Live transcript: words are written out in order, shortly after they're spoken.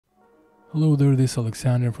Hello there, this is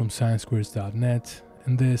Alexander from Sinesquares.net,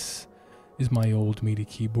 and this is my old MIDI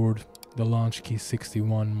keyboard, the Launchkey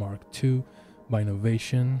 61 Mark II by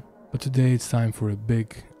Novation. But today it's time for a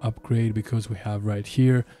big upgrade because we have right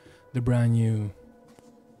here the brand new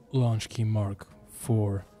Launchkey Mark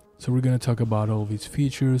IV. So we're gonna talk about all of its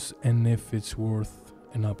features and if it's worth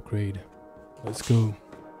an upgrade. Let's go.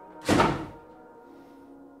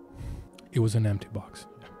 It was an empty box.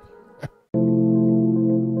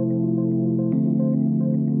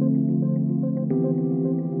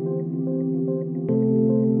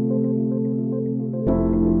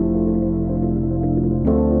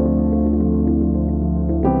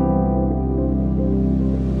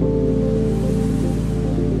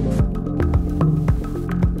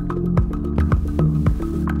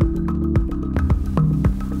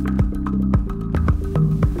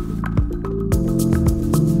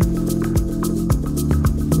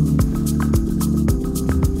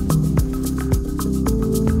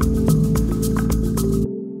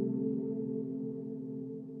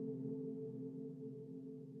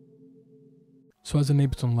 So as an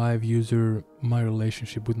Ableton Live user, my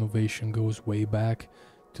relationship with Novation goes way back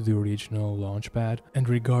to the original Launchpad. And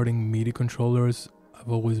regarding MIDI controllers,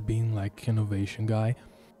 I've always been like a Novation guy.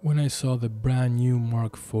 When I saw the brand new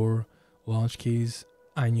Mark IV Launchkeys,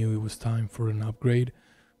 I knew it was time for an upgrade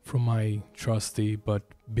from my trusty but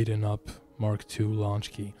beaten up Mark II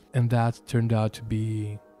Launchkey. And that turned out to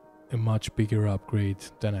be a much bigger upgrade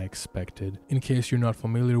than I expected. In case you're not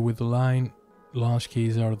familiar with the line,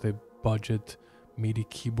 Launchkeys are the budget MIDI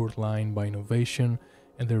keyboard line by Novation,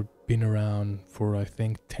 and they've been around for I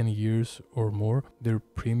think 10 years or more. Their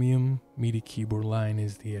premium MIDI keyboard line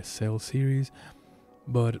is the SL series,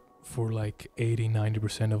 but for like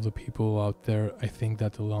 80-90% of the people out there, I think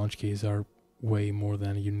that the Launchkeys are way more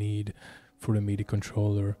than you need for a MIDI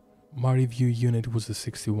controller. My review unit was the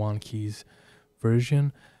 61 keys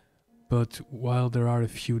version, but while there are a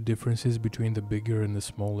few differences between the bigger and the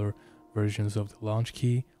smaller versions of the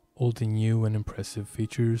Launchkey, all the new and impressive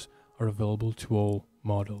features are available to all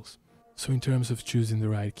models. So in terms of choosing the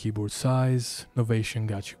right keyboard size, Novation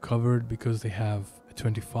got you covered because they have a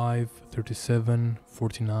 25, 37,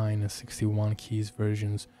 49 and 61 keys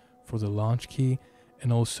versions for the Launchkey,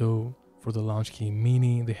 and also for the Launchkey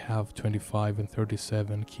Mini they have 25 and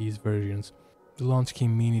 37 keys versions. The Launchkey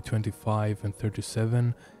Mini 25 and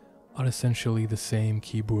 37 are essentially the same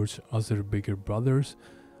keyboards as their bigger brothers,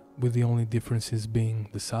 with the only differences being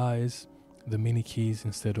the size, the mini keys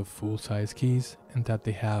instead of full-size keys, and that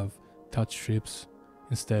they have touch strips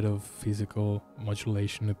instead of physical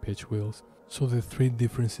modulation and pitch wheels. So the three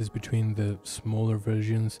differences between the smaller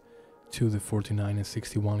versions to the 49 and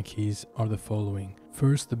 61 keys are the following.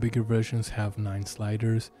 First, the bigger versions have 9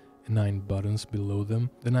 sliders and 9 buttons below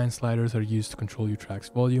them. The 9 sliders are used to control your track's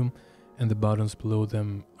volume, and the buttons below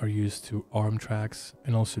them are used to arm tracks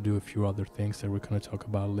and also do a few other things that we're going to talk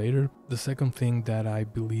about later. The second thing that I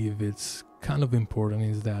believe it's kind of important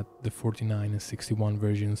is that the 49 and 61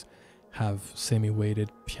 versions have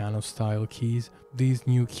semi-weighted piano style keys. These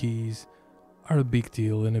new keys are a big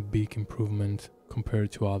deal and a big improvement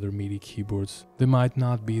compared to other MIDI keyboards. They might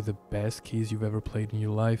not be the best keys you've ever played in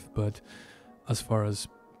your life, but as far as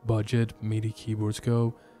budget MIDI keyboards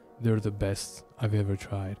go, they're the best I've ever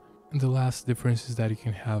tried. And the last difference is that you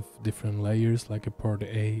can have different layers, like a part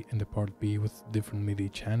A and a part B with different MIDI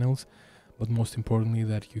channels, but most importantly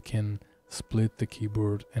that you can split the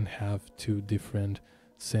keyboard and have 2 different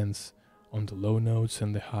synths on the low notes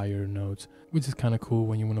and the higher notes, which is kind of cool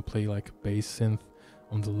when you want to play like a bass synth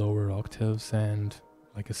on the lower octaves and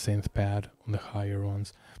like a synth pad on the higher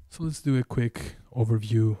ones. So let's do a quick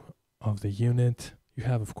overview of the unit. You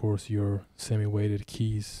have of course your semi-weighted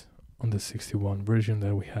keys on the 61 version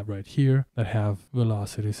that we have right here that have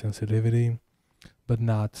velocity sensitivity but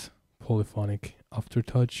not polyphonic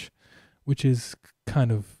aftertouch, which is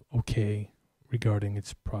kind of okay regarding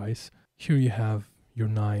its price. Here you have your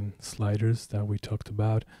 9 sliders that we talked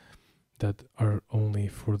about that are only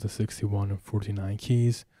for the 61 and 49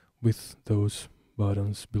 keys with those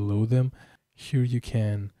buttons below them. Here you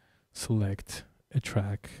can select a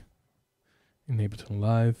track in Ableton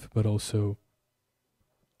Live but also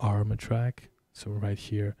arm a track. So right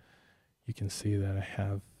here you can see that I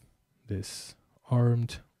have this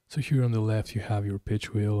armed. So here on the left you have your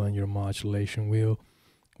pitch wheel and your modulation wheel,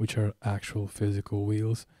 which are actual physical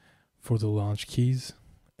wheels for the Launchkeys,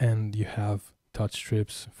 and you have touch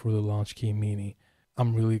strips for the Launchkey Mini.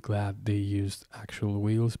 I'm really glad they used actual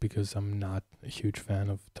wheels because I'm not a huge fan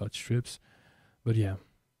of touch strips, but yeah,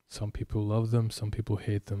 some people love them, some people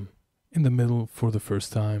hate them. In the middle, for the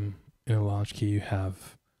first time in a Launchkey, you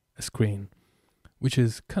have a screen which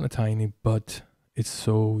is kind of tiny, but it's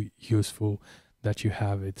so useful that you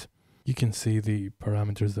have it. You can see the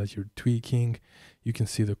parameters that you're tweaking, you can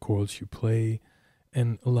see the chords you play,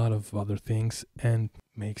 and a lot of other things, and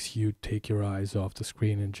makes you take your eyes off the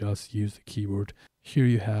screen and just use the keyboard. Here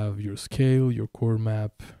you have your scale, your chord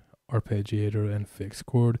map, arpeggiator, and fixed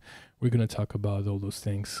chord. We're going to talk about all those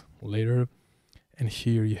things later. And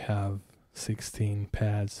here you have 16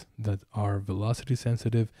 pads that are velocity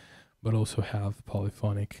sensitive, but also have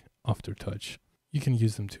polyphonic aftertouch. You can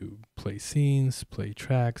use them to play scenes, play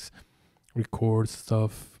tracks, record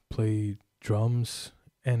stuff, play drums,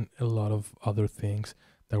 and a lot of other things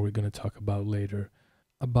that we're going to talk about later.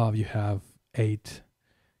 Above you have 8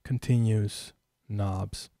 continuous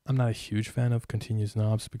knobs. I'm not a huge fan of continuous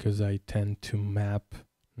knobs because I tend to map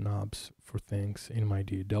knobs for things in my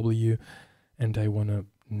DAW, and I want to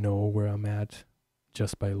know where I'm at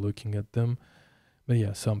just by looking at them. But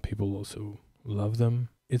yeah, some people also love them.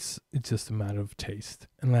 It's just a matter of taste.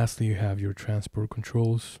 And lastly, you have your transport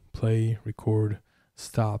controls: play, record,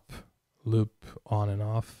 stop, loop, on and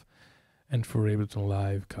off. And for Ableton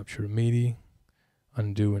Live, capture MIDI,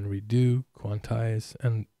 undo and redo, quantize,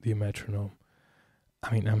 and the metronome.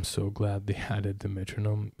 I mean, I'm so glad they added the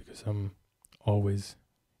metronome because I'm always,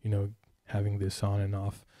 having this on and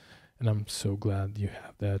off. And I'm so glad you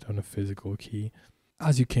have that on a physical key.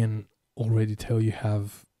 As you can already tell, you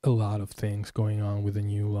have a lot of things going on with the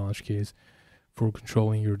new Launchkeys for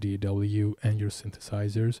controlling your DAW and your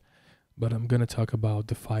synthesizers. But I'm going to talk about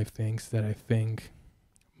the 5 things that I think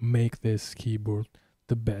make this keyboard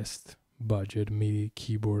the best budget MIDI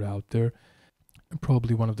keyboard out there. And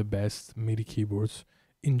probably one of the best MIDI keyboards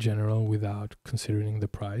in general without considering the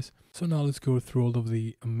price. So now let's go through all of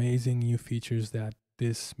the amazing new features that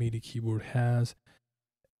this MIDI keyboard has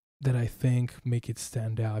that I think make it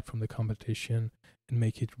stand out from the competition and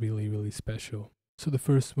make it really, really special. So the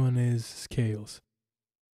first one is scales.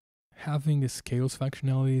 Having a scales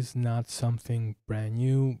functionality is not something brand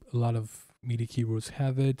new. A lot of MIDI keyboards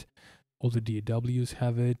have it, all the DAWs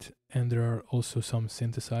have it, and there are also some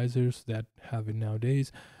synthesizers that have it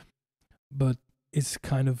nowadays. But it's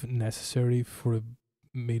kind of necessary for a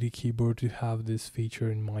MIDI keyboard to have this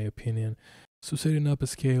feature, in my opinion. So setting up a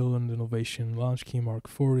scale on the Novation Launchkey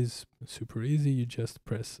MK4 is super easy. You just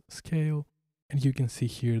press scale, and you can see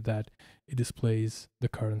here that it displays the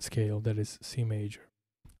current scale, that is C major,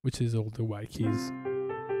 which is all the white keys.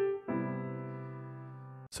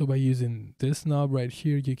 So by using this knob right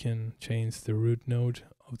here, you can change the root note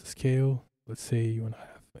of the scale. Let's say you want to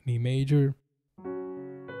have an E major.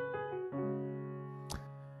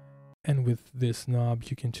 And with this knob,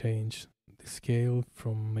 you can change the scale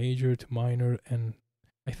from major to minor, and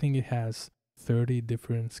I think it has 30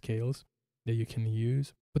 different scales that you can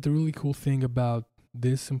use. But the really cool thing about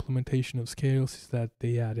this implementation of scales is that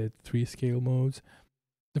they added 3 scale modes.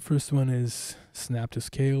 The first one is snap to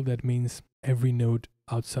scale. That means every note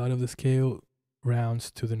outside of the scale rounds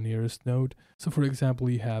to the nearest note. So for example,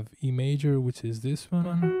 you have E major, which is this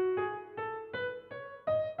one.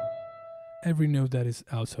 Every note that is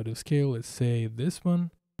outside of scale, let's say this one,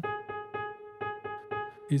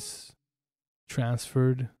 is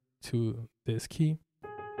transferred to this key.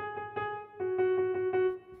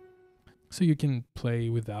 So you can play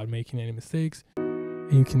without making any mistakes,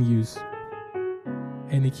 and you can use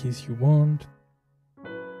any keys you want,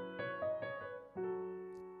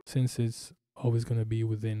 since it's always going to be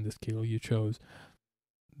within the scale you chose.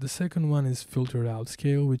 The second one is filter out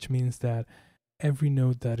scale, which means that every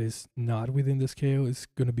note that is not within the scale is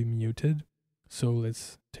going to be muted. So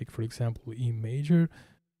let's take, for example, E major.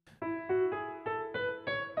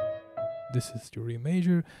 This is your E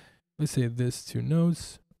major. Let's say these 2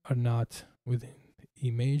 notes are not within E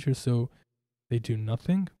major, so they do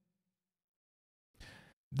nothing.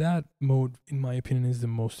 That mode, in my opinion, is the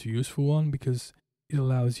most useful one because it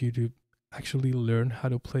allows you to actually learn how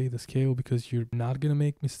to play the scale, because you're not going to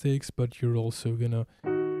make mistakes, but you're also going to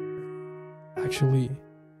actually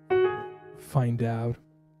find out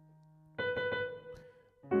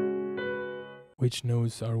which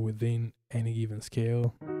notes are within any given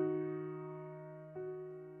scale.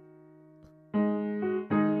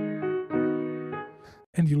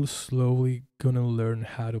 And you're slowly gonna learn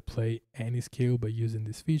how to play any scale by using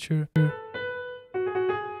this feature. I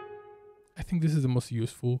think this is the most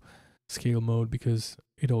useful scale mode because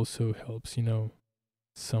it also helps,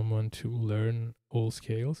 someone to learn all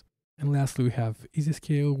scales. And lastly, we have easy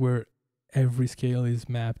scale, where every scale is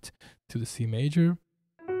mapped to the C major.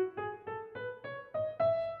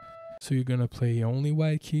 So you're gonna play only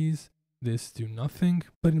white keys. This do nothing.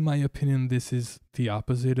 But in my opinion, this is the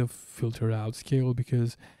opposite of filter out scale,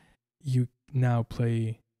 because you now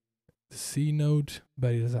play the C note,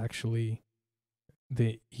 but it is actually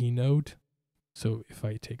the E note. So if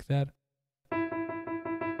I take that,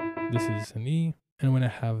 this is an E, and when I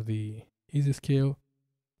have the easy scale,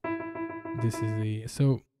 this is the...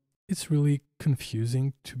 So it's really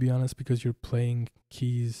confusing, to be honest, because you're playing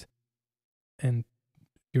keys and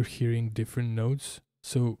you're hearing different notes.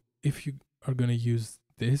 So if you are going to use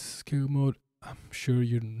this scale mode, I'm sure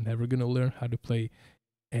you're never going to learn how to play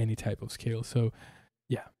any type of scale. So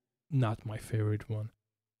yeah, not my favorite one.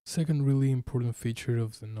 Second really important feature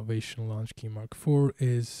of the Novation Launchkey MK4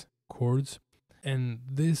 is chords. And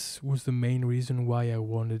this was the main reason why I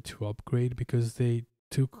wanted to upgrade, because they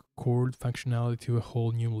took chord functionality to a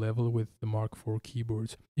whole new level with the MK4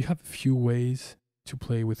 keyboards. You have a few ways to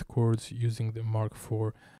play with chords using the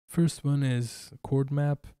MK4. First one is chord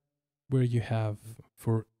map, where you have,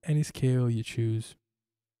 for any scale you choose,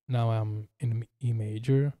 now I'm in E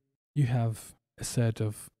major, you have a set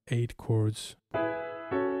of 8 chords.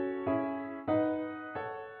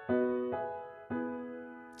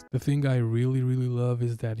 The thing I really love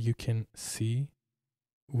is that you can see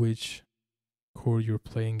which chord you're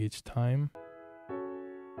playing each time.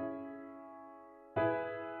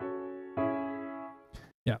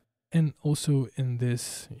 Yeah, and also in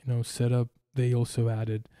this, setup, they also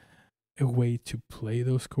added a way to play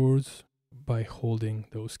those chords by holding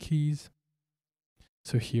those keys.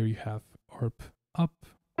 So here you have arp up,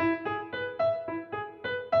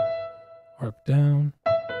 arp down,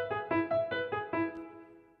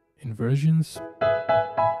 inversions,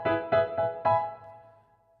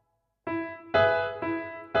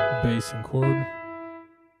 bass and chord.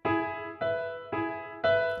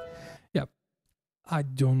 Yeah, I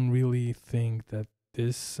don't really think that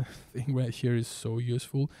this thing right here is so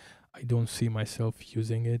useful. I don't see myself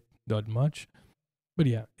using it that much, but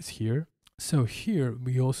yeah, it's here. So here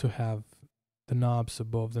we also have the knobs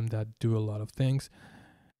above them that do a lot of things.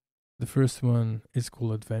 The first one is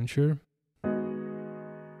called Adventure,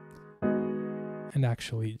 and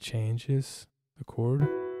actually changes the chord.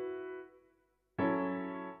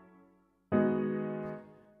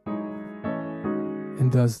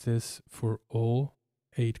 And does this for all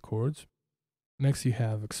 8 chords. Next you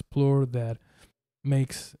have Explore, that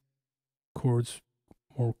makes chords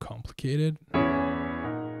more complicated.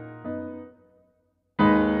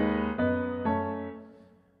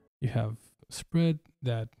 You have Spread,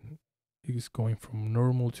 that is going from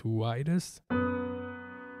normal to widest,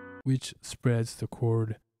 which spreads the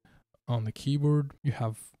chord on the keyboard. You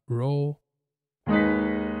have Roll, a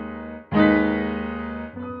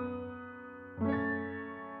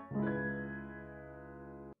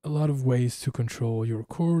lot of ways to control your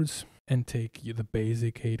chords and take the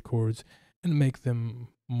basic 8 chords and make them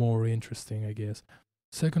more interesting, I guess.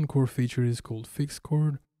 Second chord feature is called Fixed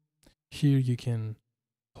Chord. Here you can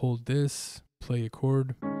hold this, play a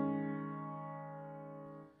chord,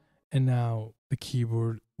 and now the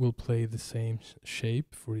keyboard will play the same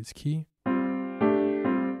shape for its key.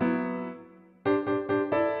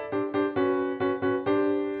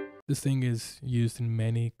 This thing is used in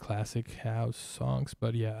many classic house songs,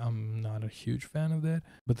 but yeah, I'm not a huge fan of that.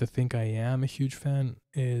 But the thing I am a huge fan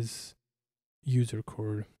is user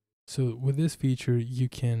chord. So with this feature, you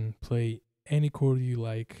can play any chord you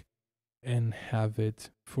like and have it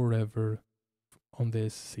forever on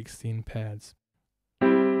this 16 pads.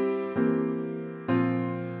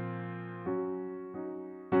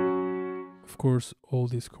 Of course, all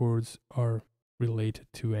these chords are related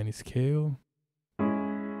to any scale.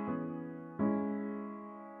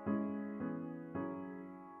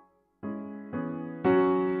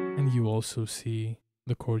 And you also see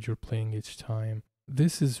the chord you're playing each time.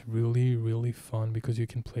 This is really fun because you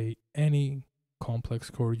can play any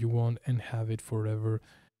complex chord you want and have it forever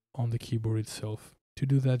on the keyboard itself. To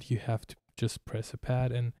do that, you have to just press a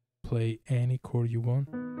pad and play any chord you want.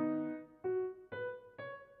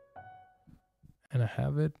 And I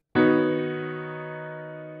have it.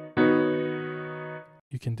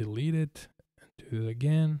 You can delete it and do it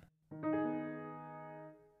again.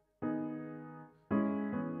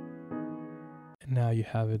 And now you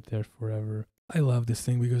have it there forever. I love this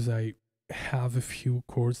thing because I have a few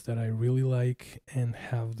chords that I really like and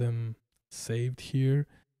have them saved here,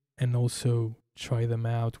 and also try them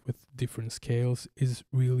out with different scales is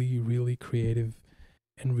really creative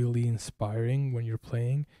and really inspiring when you're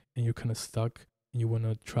playing and you're kind of stuck and you want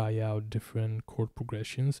to try out different chord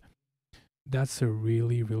progressions. That's a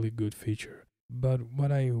really good feature. But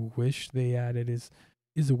what I wish they added is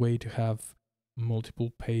a way to have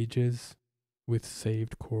multiple pages with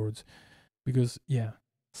saved chords, because yeah,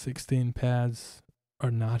 16 pads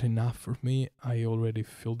are not enough for me. I already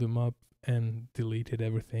filled them up and deleted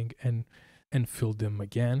everything and filled them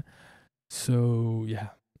again. So yeah,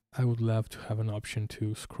 I would love to have an option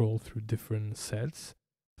to scroll through different sets.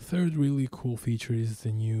 Third really cool feature is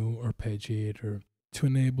the new Arpeggiator. To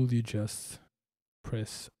enable, you just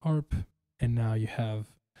press ARP, and now you have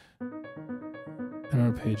an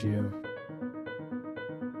arpeggio.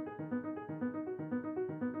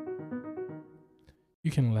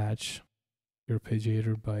 You can latch your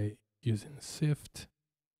arpeggiator by using Shift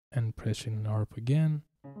and pressing ARP again.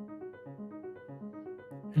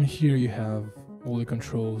 And here you have all the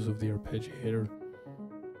controls of the arpeggiator.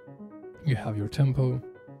 You have your tempo,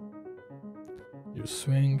 your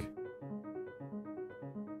swing,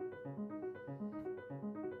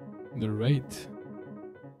 the rate,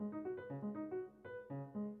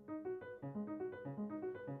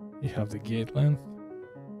 you have the gate length,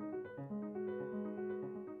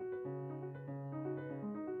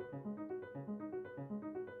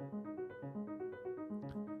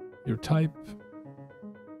 your type,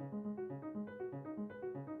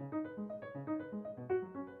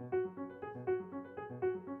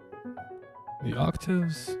 the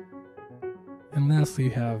octaves, and lastly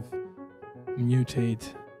you have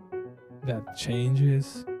mutate that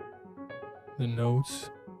changes the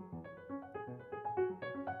notes,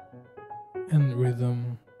 and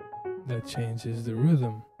rhythm that changes the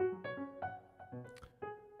rhythm.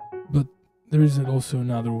 But there is also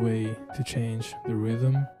another way to change the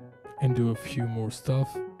rhythm and do a few more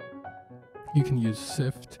stuff. You can use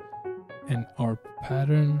Shift and ARP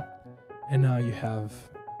pattern, and now you have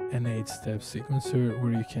an 8-step sequencer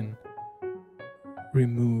where you can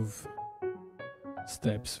remove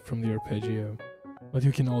steps from the arpeggio. But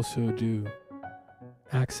you can also do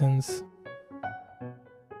accents,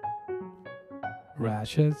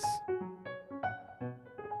 ratchets,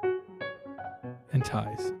 and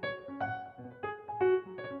ties.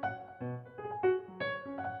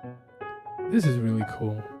 This is really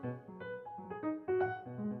cool.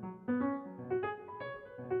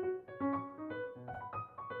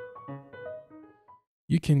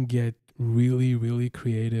 You can get really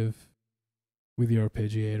creative with the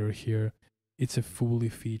arpeggiator here. It's a fully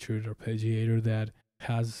featured arpeggiator that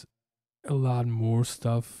has a lot more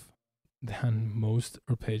stuff than most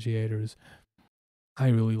arpeggiators. I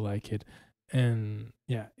really like it. And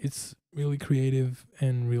yeah, it's really creative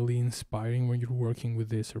and really inspiring when you're working with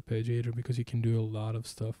this arpeggiator because you can do a lot of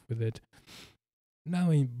stuff with it.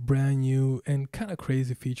 Now a brand new and kind of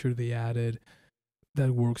crazy feature they added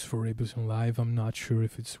that works for Ableton Live. I'm not sure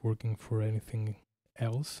if it's working for anything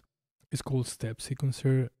else. It's called Step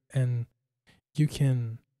Sequencer, and you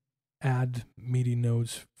can add MIDI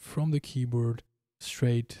notes from the keyboard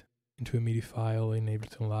straight into a MIDI file in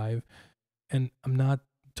Ableton Live. And I'm not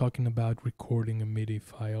talking about recording a MIDI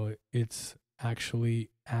file, it's actually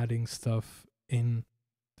adding stuff in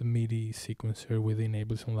the MIDI sequencer within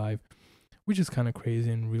Ableton Live, which is kind of crazy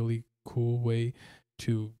and really cool way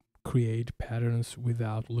to create patterns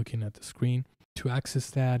without looking at the screen. To access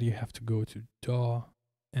that, you have to go to Daw,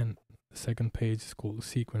 and the second page is called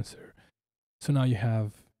Sequencer. So now you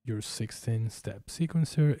have your 16-step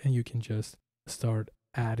sequencer, and you can just start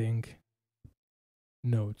adding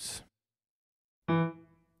notes.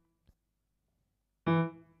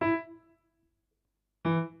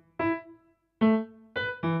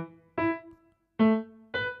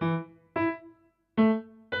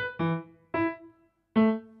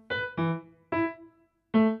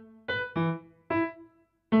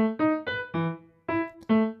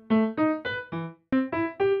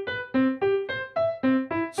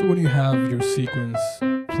 So when you have your sequence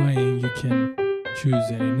playing, you can choose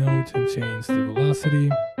any note and change the velocity.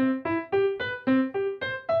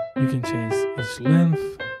 You can change its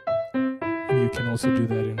length, and you can also do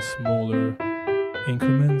that in smaller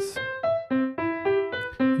increments.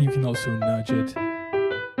 And you can also nudge it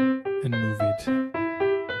and move it.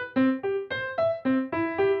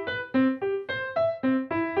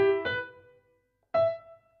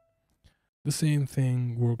 The same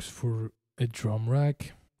thing works for a drum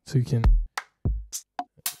rack. So you can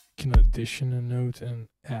addition a note and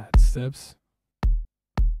add steps.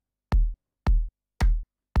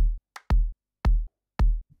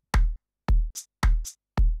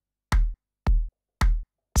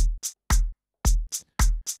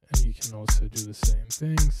 And you can also do the same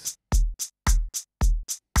things.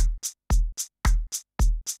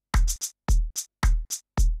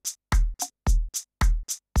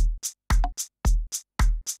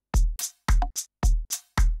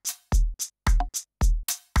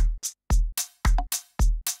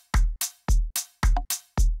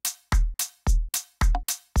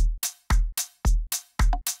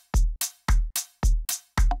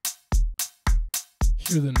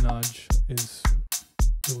 Here the nudge is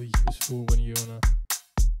really useful when you wanna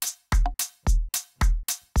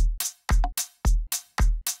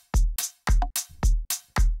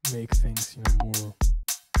make things, you know, more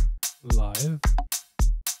live.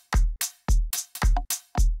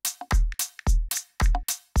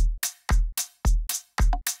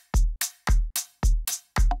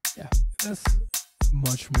 Yeah, that's a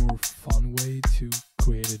much more fun way to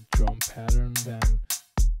create a drum pattern than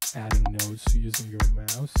adding notes using your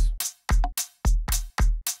mouse.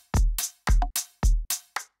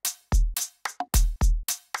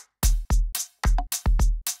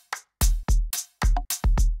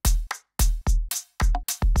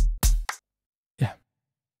 Yeah,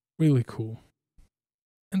 really cool.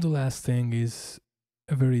 And the last thing is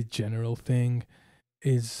a very general thing,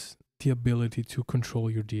 is the ability to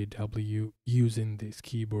control your DAW using this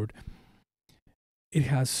keyboard. It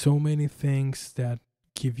has so many things that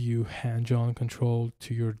give you hands-on control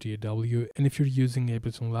to your DAW, and if you're using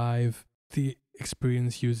Ableton Live, the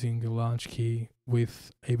experience using the Launchkey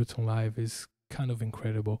with Ableton Live is kind of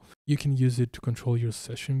incredible. You can use it to control your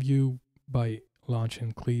session view by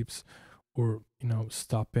launching clips or, you know,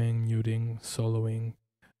 stopping, muting, soloing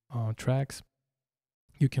tracks.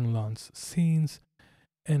 You can launch scenes,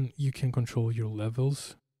 and you can control your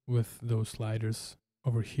levels with those sliders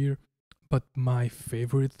over here. But my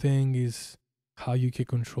favorite thing is how you can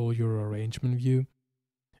control your arrangement view.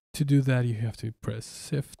 To do that, you have to press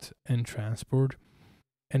Shift and Transport.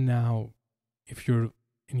 And now, if you're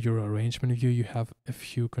in your arrangement view, you have a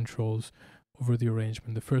few controls over the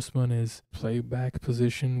arrangement. The first one is playback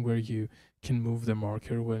position, where you can move the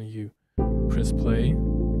marker when you press play,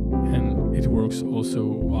 and it works also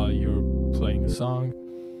while you're playing a song.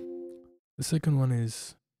 The second one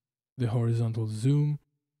is the horizontal zoom.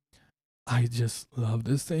 I just love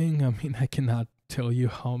this thing. I mean, I cannot tell you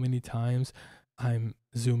how many times I'm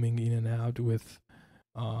zooming in and out with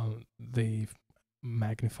the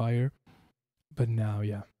magnifier. But now,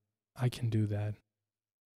 yeah, I can do that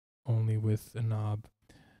only with a knob.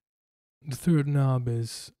 The third knob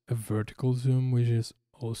is a vertical zoom, which is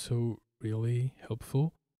also really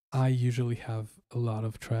helpful. I usually have a lot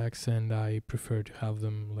of tracks, and I prefer to have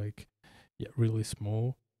them like, yeah, really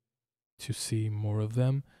small to see more of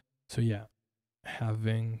them. So yeah,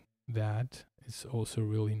 having that is also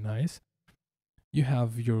really nice. You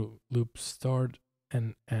have your loop start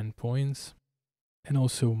and end points, and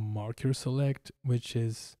also marker select, which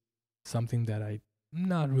is something that I'm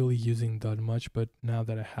not really using that much, but now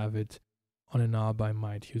that I have it on a knob, I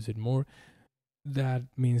might use it more. That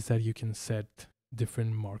means that you can set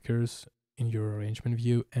different markers in your arrangement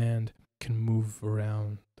view and can move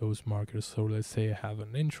around those markers. So let's say I have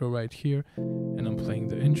an intro right here, and I'm playing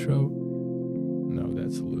the intro. No,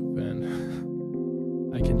 that's a loop, and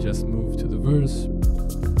I can just move to the verse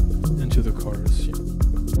and to the chorus. Yeah.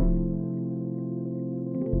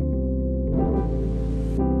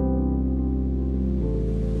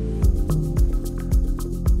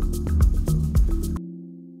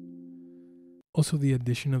 Also, the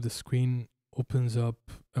addition of the screen opens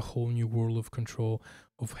up a whole new world of control,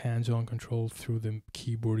 of hands-on control through the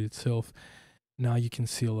keyboard itself. Now you can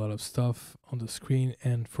see a lot of stuff on the screen,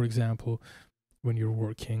 and for example, when you're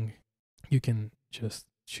working, you can just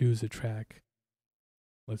choose a track.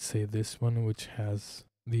 Let's say this one, which has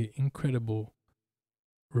the incredible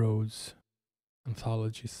Rhodes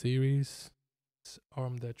Anthology series. Let's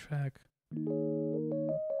arm that track.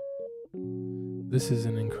 This is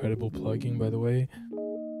an incredible plugin, by the way,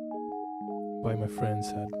 by my friends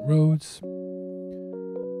at Rhodes,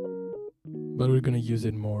 but we're gonna use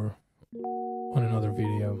it more on another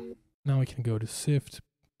video. Now I can go to Shift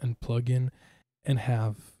and Plugin and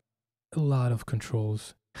have a lot of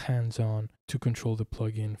controls hands-on to control the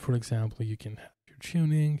plugin. For example, you can have your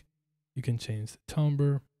tuning, you can change the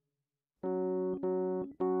timbre,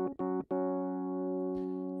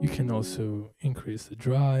 you can also increase the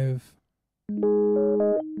drive.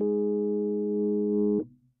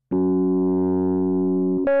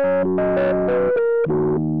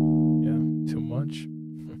 Yeah, too much.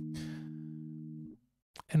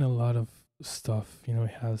 And a lot of stuff, you know,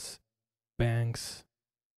 it has banks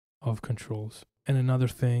of controls. And another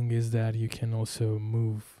thing is that you can also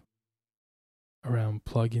move around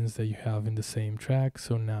plugins that you have in the same track.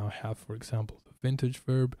 So now I have, for example, the vintage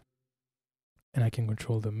verb, and I can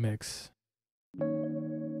control the mix,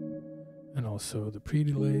 and also the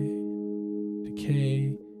pre-delay,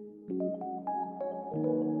 decay,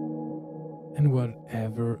 and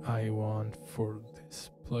whatever I want for this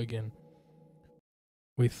plugin.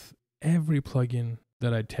 With every plugin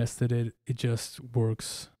that I tested, it just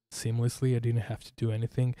works seamlessly. I didn't have to do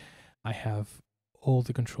anything. I have all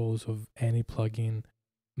the controls of any plugin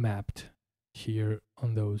mapped here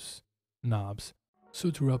on those knobs.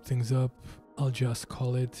 So to wrap things up, I'll just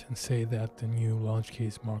call it and say that the new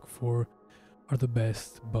Launchkeys MK4 are the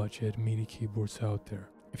best budget MIDI keyboards out there.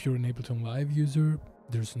 If you're an Ableton Live user,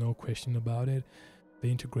 there's no question about it.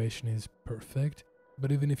 The integration is perfect,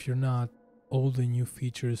 but even if you're not, all the new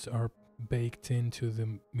features are baked into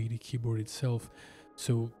the MIDI keyboard itself,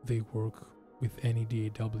 so they work with any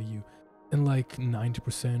DAW. And like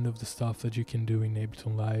 90% of the stuff that you can do in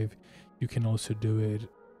Ableton Live, you can also do it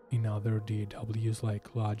in other DAWs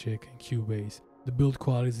like Logic and Cubase. The build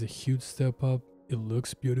quality is a huge step up, it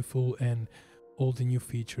looks beautiful, and all the new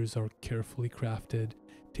features are carefully crafted,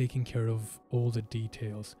 taking care of all the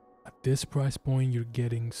details. At this price point, you're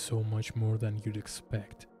getting so much more than you'd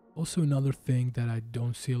expect. Also, another thing that I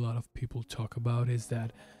don't see a lot of people talk about is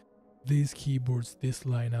that these keyboards, this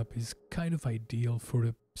lineup is kind of ideal for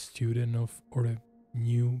a student or a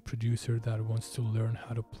new producer that wants to learn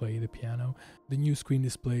how to play the piano. The new screen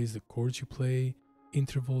displays the chords you play,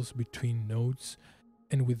 intervals between notes,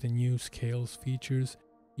 and with the new scales features,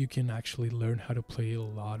 you can actually learn how to play a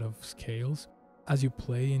lot of scales. As you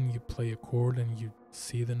play and you play a chord and you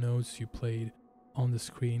see the notes you played on the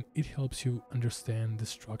screen, it helps you understand the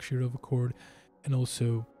structure of a chord, and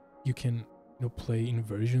also you can play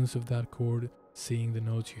inversions of that chord, seeing the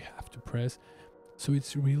notes you have to press. So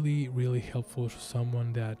it's really helpful for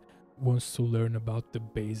someone that wants to learn about the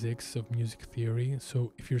basics of music theory.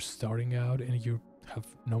 So if you're starting out and you have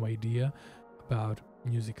no idea about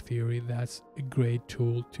music theory, that's a great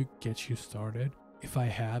tool to get you started. If I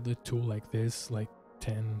had a tool like this like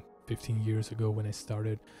 10-15 years ago when I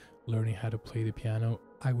started learning how to play the piano,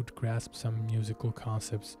 I would grasp some musical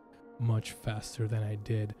concepts much faster than I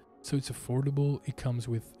did. So it's affordable, it comes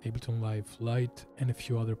with Ableton Live Lite and a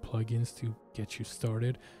few other plugins to get you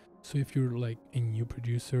started. So if you're like a new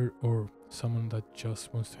producer or someone that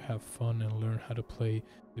just wants to have fun and learn how to play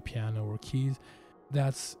the piano or keys,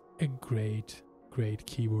 that's a great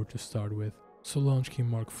keyboard to start with. So Launchkey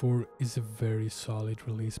MK4 is a very solid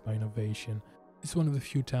release by Novation. It's one of the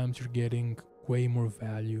few times you're getting way more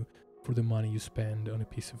value for the money you spend on a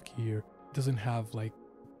piece of gear. It doesn't have like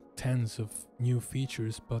tens of new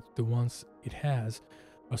features, but the ones it has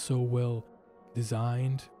are so well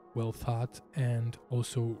designed, well thought, and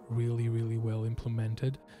also really well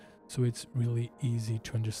implemented. So it's really easy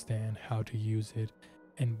to understand how to use it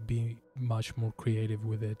and be much more creative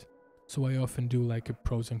with it. So I often do like a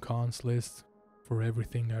pros and cons list for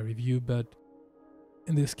everything I review, but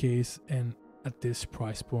in this case and at this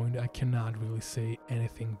price point, I cannot really say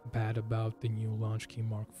anything bad about the new Launchkey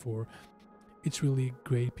MK4. It's really a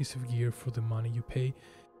great piece of gear for the money you pay,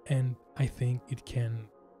 and I think it can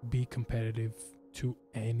be competitive to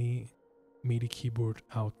any MIDI keyboard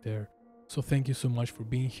out there. So thank you so much for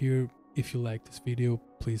being here. If you like this video,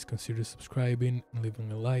 please consider subscribing and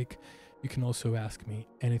leaving a like. You can also ask me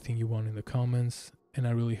anything you want in the comments, and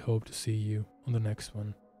I really hope to see you on the next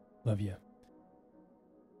one. Love ya.